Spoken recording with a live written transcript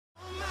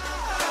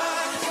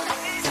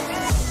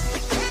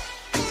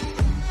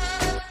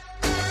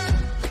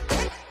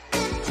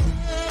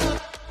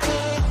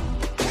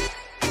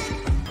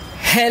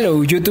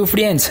Hello YouTube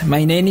friends,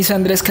 my name is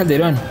Andres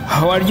Calderon.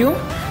 How are you?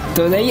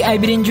 Today I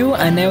bring you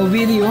a new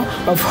video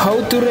of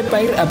how to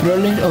repair a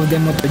problem of the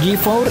Moto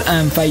G4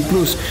 and 5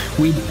 Plus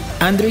with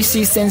Android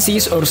system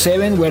 6 or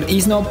 7 where it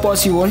is not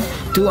possible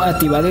to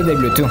activate the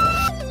Bluetooth.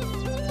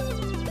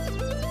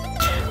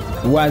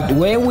 What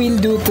we will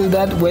do to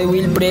that, we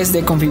will press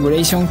the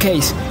configuration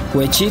case,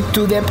 which is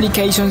to the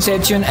application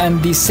section, and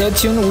this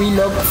section will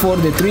look for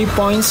the 3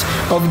 points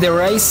of the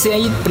right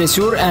side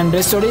pressure and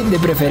restore the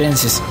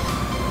preferences.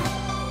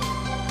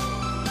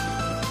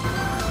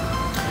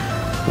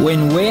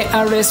 When we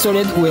are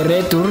restored, we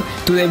return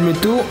to the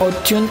Bluetooth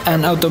option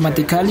and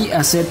automatically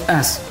accept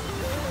as.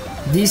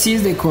 This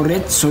is the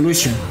correct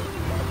solution.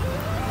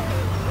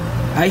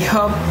 I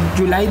hope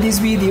you like this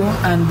video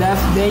and that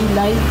they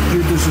like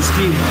you to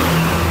subscribe.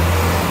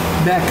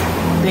 Back.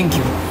 Thank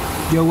you.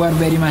 You are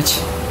very much.